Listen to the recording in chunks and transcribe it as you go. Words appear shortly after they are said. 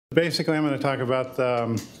Basically, I'm going to talk about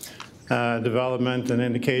development and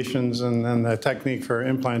indications and the technique for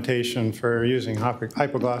implantation for using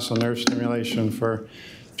hypoglossal nerve stimulation for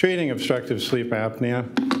treating obstructive sleep apnea,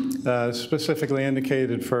 specifically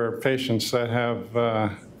indicated for patients that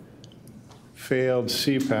have failed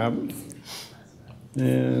CPAP.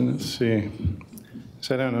 And let's see.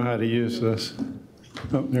 So I don't know how to use this.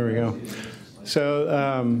 Oh, there we go.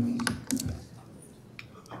 So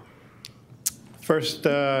first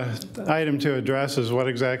item to address is what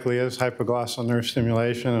exactly is hypoglossal nerve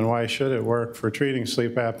stimulation and why should it work for treating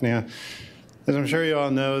sleep apnea. As I'm sure you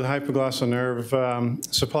all know, the hypoglossal nerve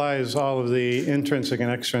supplies all of the intrinsic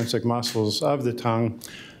and extrinsic muscles of the tongue,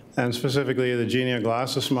 and specifically the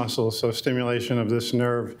genioglossus muscle. So stimulation of this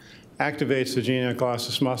nerve activates the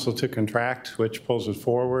genioglossus muscle to contract, which pulls it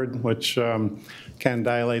forward, which can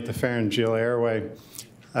dilate the pharyngeal airway.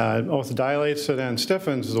 It both dilates it and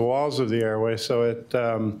stiffens the walls of the airway, so it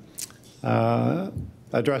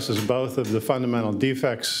addresses both of the fundamental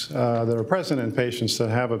defects that are present in patients that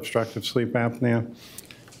have obstructive sleep apnea.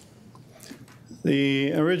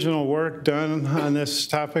 The original work done on this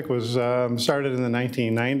topic was started in the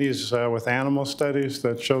 1990s with animal studies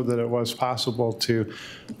that showed that it was possible to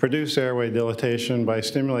produce airway dilatation by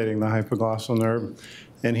stimulating the hypoglossal nerve.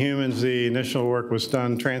 In humans, the initial work was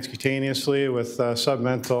done transcutaneously with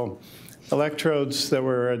submental electrodes that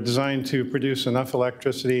were designed to produce enough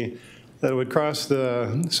electricity that it would cross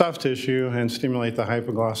the soft tissue and stimulate the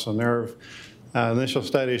hypoglossal nerve. Initial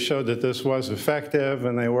studies showed that this was effective,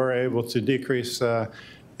 and they were able to decrease the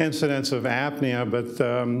incidence of apnea, but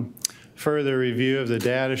further review of the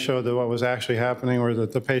data showed that what was actually happening was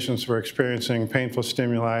that the patients were experiencing painful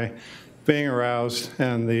stimuli, being aroused,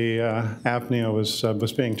 and the apnea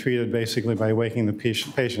was being treated basically by waking the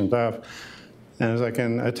patient up. And as I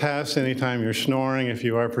can attest, anytime you're snoring, if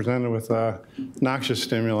you are presented with noxious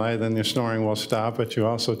stimuli, then your snoring will stop, but you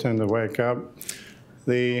also tend to wake up.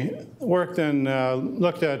 The work then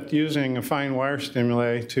looked at using a fine wire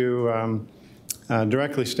stimuli to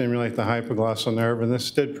directly stimulate the hypoglossal nerve, and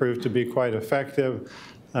this did prove to be quite effective.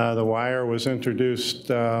 The wire was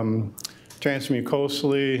introduced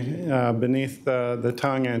transmucosally beneath the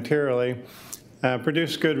tongue anteriorly,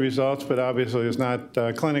 produced good results, but obviously is not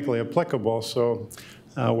clinically applicable, so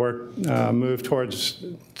work moved towards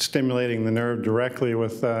stimulating the nerve directly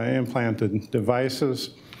with implanted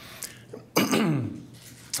devices.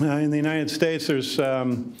 In the United States, there's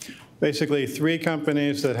basically 3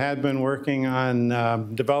 companies that had been working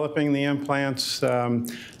on developing the implants.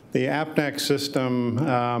 The Apnea system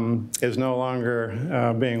is no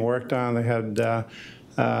longer being worked on. They had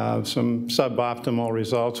some suboptimal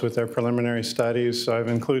results with their preliminary studies, so I've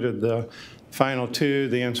included the final 2.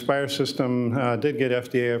 The Inspire system did get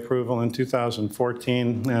FDA approval in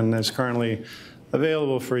 2014 and is currently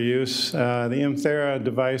available for use. The Imthera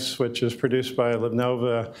device, which is produced by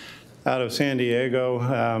Livnova out of San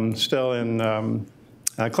Diego, still in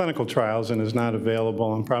clinical trials and is not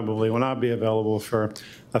available and probably will not be available for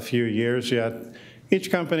a few years yet.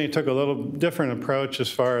 Each company took a little different approach as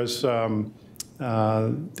far as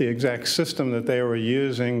the exact system that they were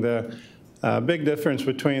using. The big difference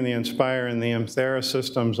between the Inspire and the Imthera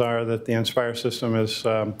systems are that the Inspire system is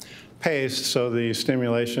paced, so the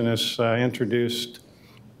stimulation is introduced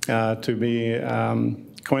to be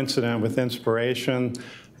coincident with inspiration.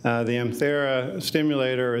 The Imthera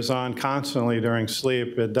stimulator is on constantly during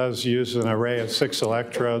sleep. It does use an array of 6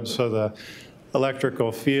 electrodes, so the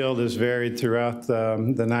electrical field is varied throughout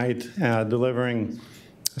the night, delivering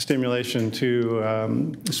stimulation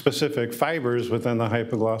to specific fibers within the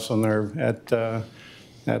hypoglossal nerve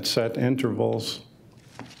at set intervals.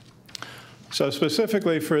 So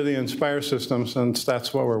specifically for the Inspire system, since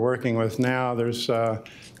that's what we're working with now, there's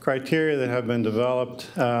criteria that have been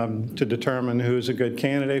developed to determine who's a good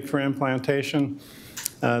candidate for implantation.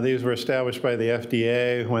 These were established by the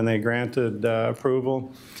FDA when they granted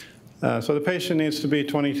approval. So the patient needs to be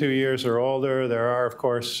 22 years or older. There are, of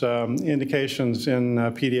course, indications in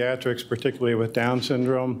pediatrics, particularly with Down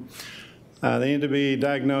syndrome. They need to be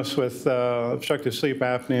diagnosed with obstructive sleep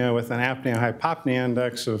apnea with an apnea-hypopnea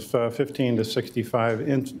index of 15 to 65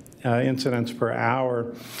 incidents per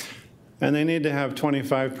hour. And they need to have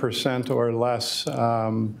 25% or less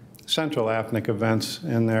central apneic events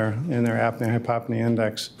in their apnea-hypopnea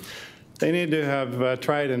index. They need to have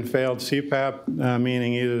tried and failed CPAP,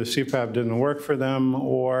 meaning either the CPAP didn't work for them,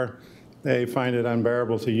 or they find it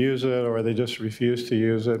unbearable to use it, or they just refuse to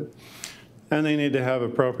use it. And they need to have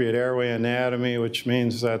appropriate airway anatomy, which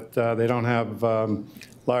means that they don't have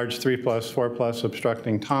large 3+, 4+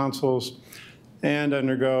 obstructing tonsils, and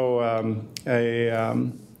undergo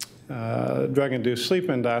drug-induced sleep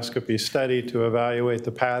endoscopy study to evaluate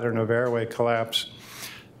the pattern of airway collapse.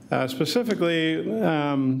 Specifically,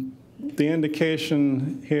 the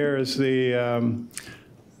indication here is the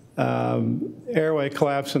airway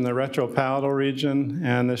collapse in the retropalatal region,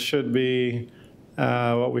 and this should be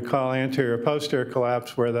what we call anterior-posterior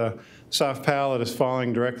collapse, where the soft palate is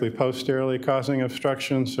falling directly posteriorly, causing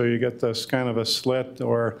obstruction, so you get this kind of a slit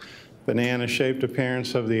or banana-shaped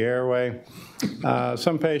appearance of the airway.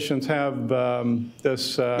 Some patients have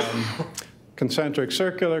this concentric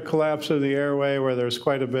circular collapse of the airway, where there's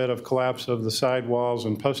quite a bit of collapse of the side walls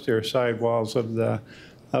and posterior side walls of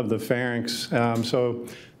the pharynx. So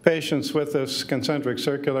patients with this concentric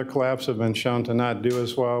circular collapse have been shown to not do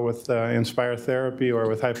as well with Inspire therapy or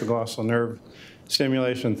with hypoglossal nerve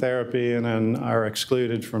stimulation therapy, and then are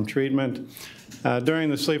excluded from treatment. During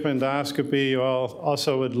the sleep endoscopy, you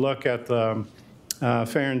also would look at the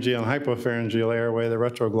pharyngeal and hypopharyngeal airway, the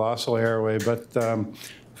retroglossal airway, but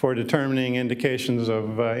for determining indications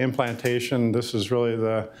of implantation, this is really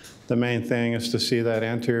the main thing, is to see that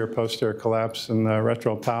anterior-posterior collapse in the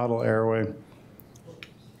retropalatal airway.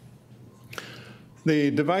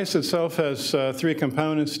 The device itself has three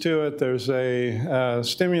components to it. There's a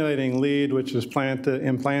stimulating lead, which is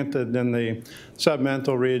implanted in the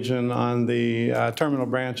submental region on the terminal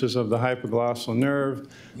branches of the hypoglossal nerve.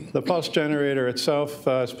 The pulse generator itself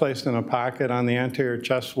is placed in a pocket on the anterior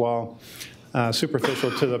chest wall,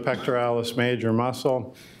 superficial to the pectoralis major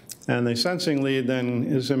muscle. And the sensing lead then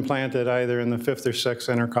is implanted either in the fifth or sixth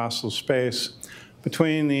intercostal space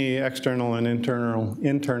between the external and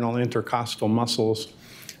internal intercostal muscles.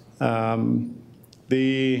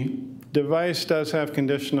 The device does have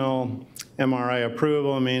conditional MRI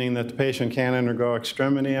approval, meaning that the patient can undergo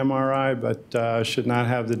extremity MRI, but should not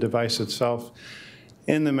have the device itself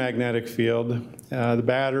in the magnetic field. The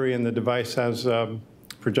battery in the device has a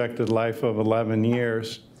projected life of 11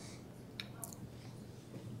 years.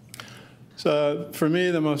 So for me,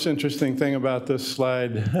 the most interesting thing about this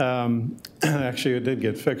slide, actually it did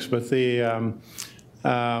get fixed, but the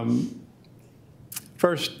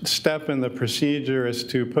first step in the procedure is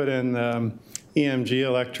to put in EMG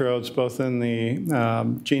electrodes both in the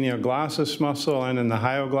genioglossus muscle and in the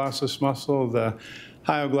hyoglossus muscle. The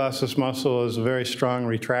hyoglossus muscle is a very strong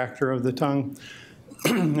retractor of the tongue.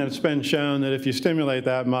 And it's been shown that if you stimulate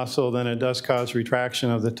that muscle, then it does cause retraction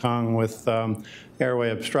of the tongue with airway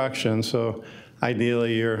obstruction. So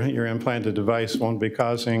ideally, your implanted device won't be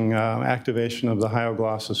causing activation of the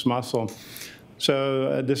hyoglossus muscle.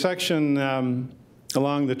 So a dissection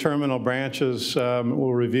along the terminal branches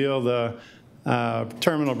will reveal the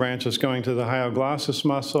terminal branches going to the hyoglossus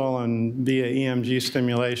muscle, and via EMG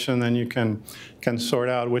stimulation, then you can sort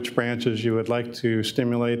out which branches you would like to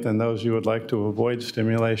stimulate and those you would like to avoid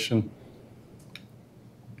stimulation.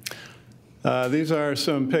 These are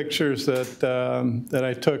some pictures that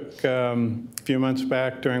I took a few months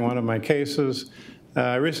back during one of my cases.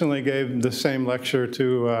 I recently gave the same lecture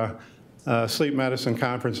to a sleep medicine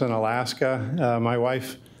conference in Alaska. My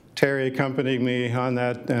wife, Terry, accompanied me on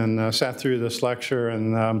that and sat through this lecture,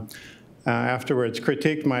 and afterwards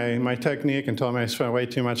critiqued my technique and told me I spent way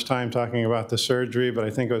too much time talking about the surgery, but I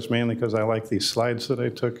think it was mainly because I like these slides that I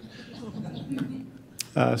took.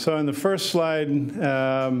 So in the first slide,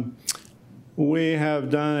 we have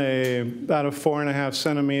done about a 4.5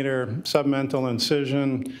 centimeter submental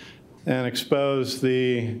incision and exposed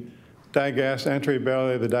the entry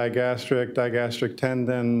belly, the digastric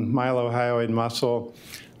tendon, mylohyoid muscle,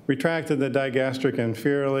 retracted the digastric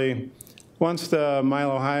inferiorly. Once the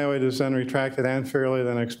mylohyoid is then retracted anteriorly,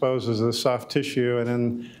 then exposes the soft tissue,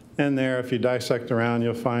 and in there, if you dissect around,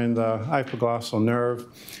 you'll find the hypoglossal nerve.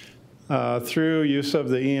 Through use of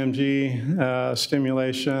the EMG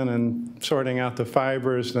stimulation and sorting out the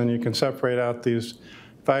fibers, then you can separate out these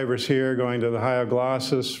fibers here going to the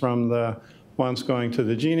hyoglossus from the ones going to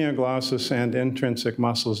the genioglossus and intrinsic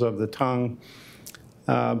muscles of the tongue.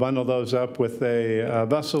 Bundle those up with a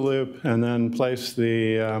vessel loop, and then place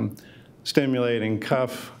the stimulating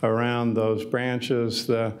cuff around those branches.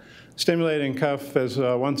 The stimulating cuff is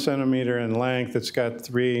 1 centimeter in length. It's got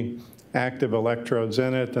 3 active electrodes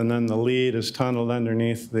in it, and then the lead is tunneled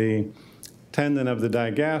underneath the tendon of the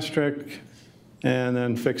digastric and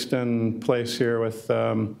then fixed in place here with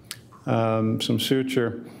some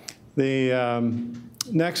suture. The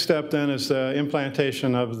next step then is the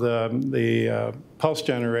implantation of the pulse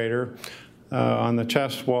generator on the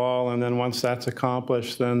chest wall, and then once that's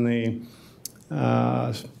accomplished, then the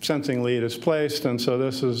sensing lead is placed. And so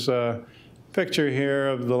this is a picture here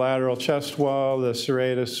of the lateral chest wall. The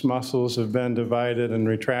serratus muscles have been divided and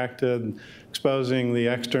retracted, exposing the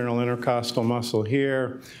external intercostal muscle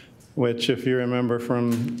here. which, if you remember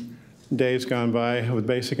from days gone by with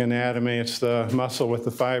basic anatomy, it's the muscle with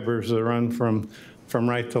the fibers that run from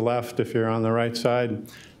right to left if you're on the right side.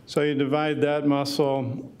 So you divide that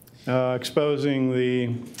muscle, exposing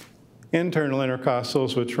the internal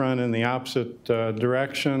intercostals, which run in the opposite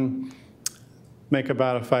direction, make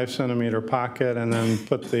about a 5-centimeter pocket, and then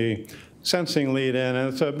put the sensing lead in.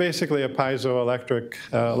 And it's basically a piezoelectric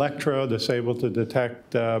electrode that's able to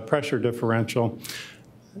detect pressure differential.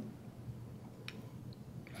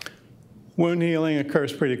 Wound healing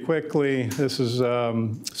occurs pretty quickly. This is a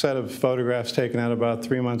set of photographs taken at about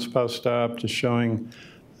 3 months post-op, just showing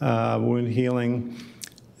wound healing.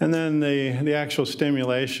 And then the actual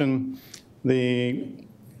stimulation, the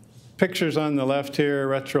pictures on the left here,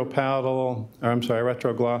 retroglossal,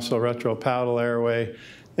 retropalpal airway,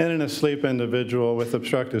 and in a sleep individual with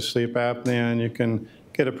obstructive sleep apnea, and you can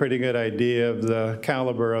get a pretty good idea of the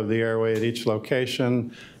caliber of the airway at each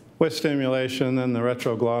location. With stimulation, then the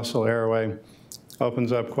retroglossal airway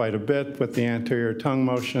opens up quite a bit with the anterior tongue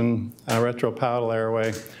motion, retropalpal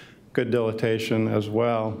airway, good dilatation as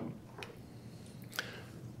well.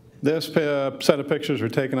 This set of pictures were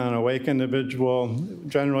taken on an awake individual.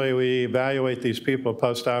 Generally, we evaluate these people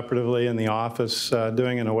postoperatively in the office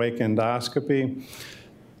doing an awake endoscopy.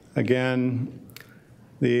 Again,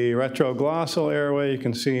 the retroglossal airway, you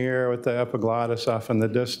can see here with the epiglottis off in the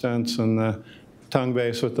distance and the tongue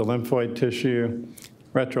base with the lymphoid tissue,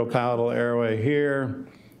 retropalpal airway here,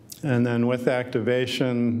 and then with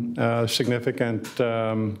activation, significant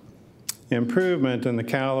improvement in the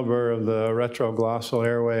caliber of the retroglossal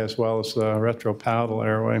airway as well as the retropalpal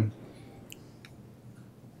airway.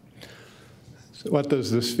 So what does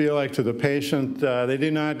this feel like to the patient? They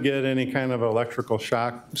do not get any kind of electrical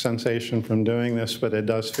shock sensation from doing this, but it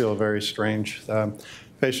does feel very strange. The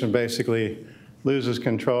patient basically loses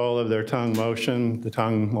control of their tongue motion. The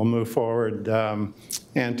tongue will move forward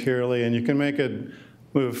anteriorly, and you can make it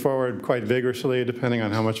move forward quite vigorously depending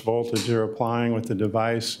on how much voltage you're applying with the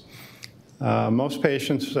device. Most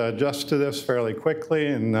patients adjust to this fairly quickly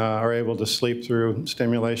and are able to sleep through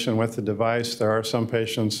stimulation with the device. There are some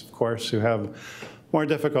patients, of course, who have more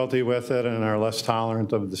difficulty with it and are less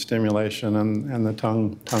tolerant of the stimulation and the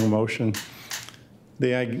tongue motion.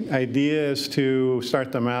 The idea is to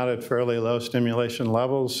start them out at fairly low stimulation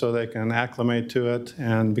levels so they can acclimate to it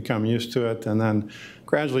and become used to it, and then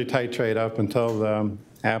gradually titrate up until the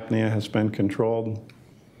apnea has been controlled.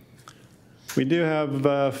 We do have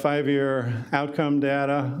 5-year outcome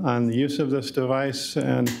data on the use of this device,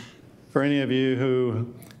 and for any of you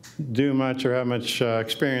who do much or have much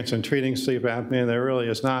experience in treating sleep apnea, there really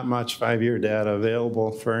is not much 5-year data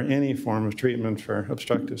available for any form of treatment for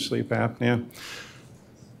obstructive sleep apnea.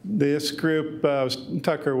 This group was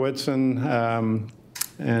Tucker Woodson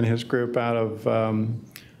and his group out of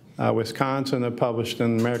Wisconsin that published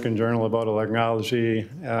in the American Journal of Otolaryngology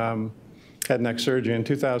head and neck surgery in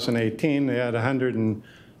 2018. They had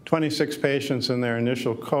 126 patients in their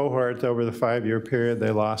initial cohort. Over the 5-year period, they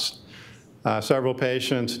lost several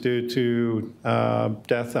patients due to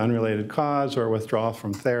death, unrelated cause, or withdrawal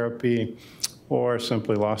from therapy, or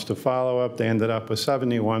simply lost to follow-up. They ended up with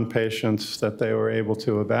 71 patients that they were able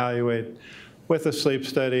to evaluate with a sleep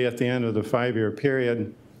study at the end of the 5-year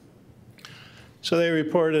period. So they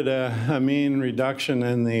reported a mean reduction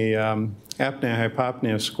in the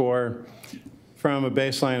apnea-hypopnea score from a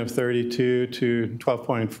baseline of 32 to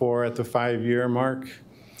 12.4 at the 5-year mark.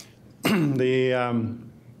 The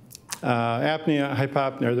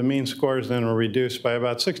apnea-hypopnea, or the mean scores then were reduced by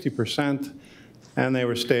about 60%, and they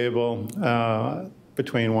were stable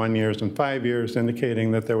between 1 year and 5 years, indicating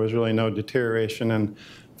that there was really no deterioration in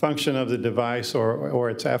function of the device or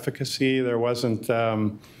its efficacy. There wasn't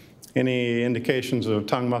any indications of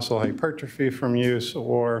tongue muscle hypertrophy from use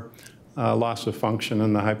or loss of function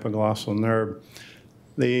in the hypoglossal nerve.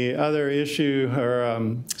 The other issue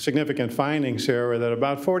or significant findings here were that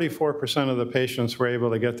about 44% of the patients were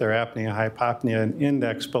able to get their apnea-hypopnea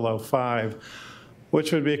index below 5,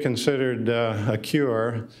 which would be considered a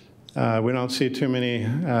cure. We don't see too many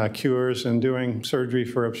cures in doing surgery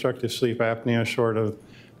for obstructive sleep apnea short of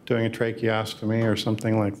doing a tracheostomy or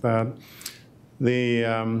something like that.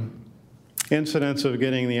 The incidence of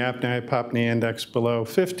getting the apnea-hypopnea index below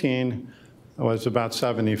 15 was about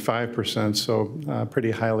 75%, so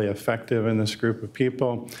pretty highly effective in this group of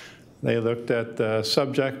people. They looked at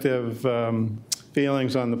subjective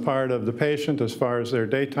feelings on the part of the patient as far as their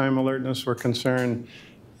daytime alertness were concerned,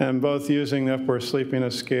 and both using the Epworth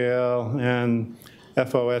Sleepiness Scale and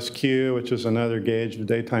FOSQ, which is another gauge of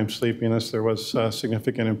daytime sleepiness, there was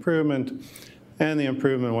significant improvement, and the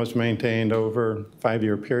improvement was maintained over a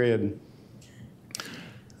 5-year period.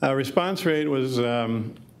 Response rate was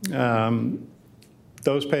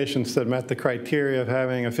those patients that met the criteria of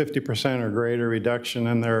having a 50% or greater reduction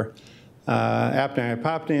in their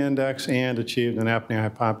apnea-hypopnea index and achieved an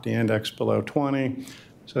apnea-hypopnea index below 20.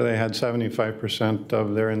 So they had 75%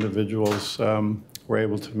 of their individuals were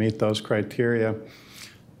able to meet those criteria.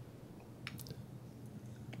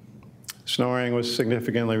 Snoring was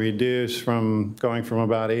significantly reduced from going from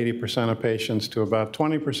about 80% of patients to about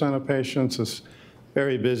 20% of patients. It's a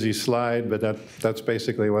very busy slide, but that's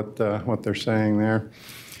basically what they're saying there.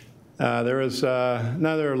 There was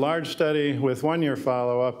another large study with one-year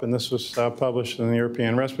follow-up, and this was published in the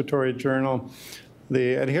European Respiratory Journal.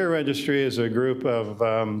 The ADHERE registry is a group of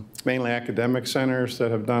mainly academic centers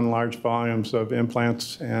that have done large volumes of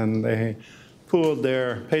implants, and they pooled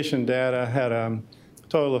their patient data, had a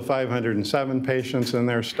total of 507 patients in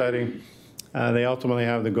their study. They ultimately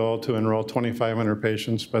have the goal to enroll 2,500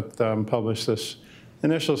 patients, but published this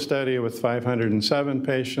initial study with 507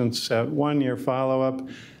 patients at one-year follow-up. And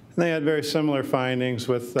they had very similar findings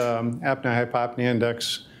with apnea-hypopnea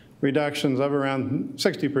index reductions of around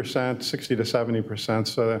 60%, 60 to 70%.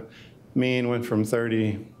 So the mean went from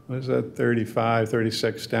 35,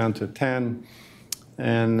 36 down to 10.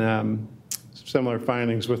 And similar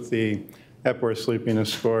findings with the Epworth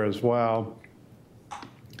Sleepiness Score as well.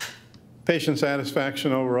 Patient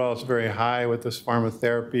satisfaction overall is very high with this form of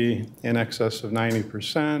therapy, in excess of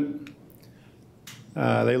 90%.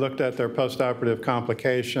 They looked at their postoperative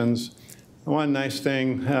complications. One nice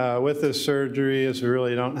thing with this surgery is we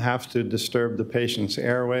really don't have to disturb the patient's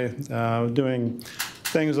airway. Doing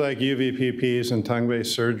things like UVPPs and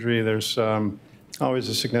tongue-based surgery, there's always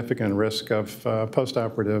a significant risk of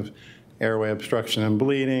postoperative airway obstruction and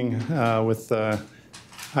bleeding. With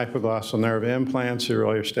hypoglossal nerve implants, you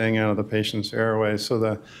really are staying out of the patient's airway. So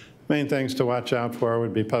the main things to watch out for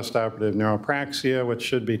would be postoperative neuropraxia, which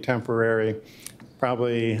should be temporary,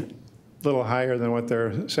 probably a little higher than what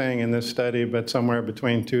they're saying in this study, but somewhere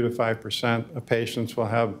between 2 to 5% of patients will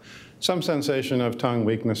have some sensation of tongue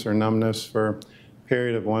weakness or numbness for a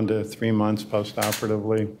period of 1 to 3 months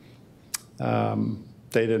postoperatively.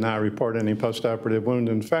 They did not report any postoperative wound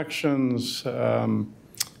infections.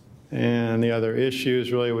 And the other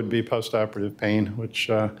issues really would be postoperative pain, which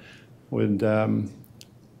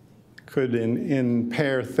could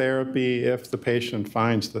impair therapy if the patient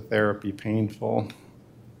finds the therapy painful.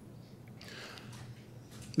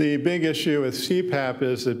 The big issue with CPAP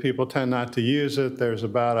is that people tend not to use it. There's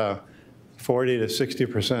about a 40 to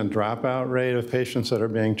 60% dropout rate of patients that are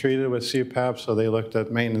being treated with CPAP, so they looked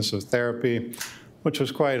at maintenance of therapy, which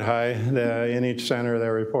was quite high. In each center,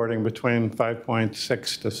 they're reporting between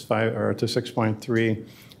 5.6 to 6.3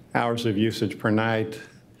 hours of usage per night,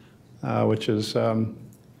 which is a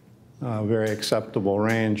very acceptable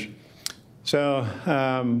range. So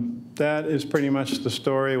that is pretty much the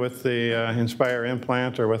story with the Inspire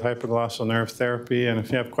implant or with hypoglossal nerve therapy. And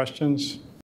if you have questions.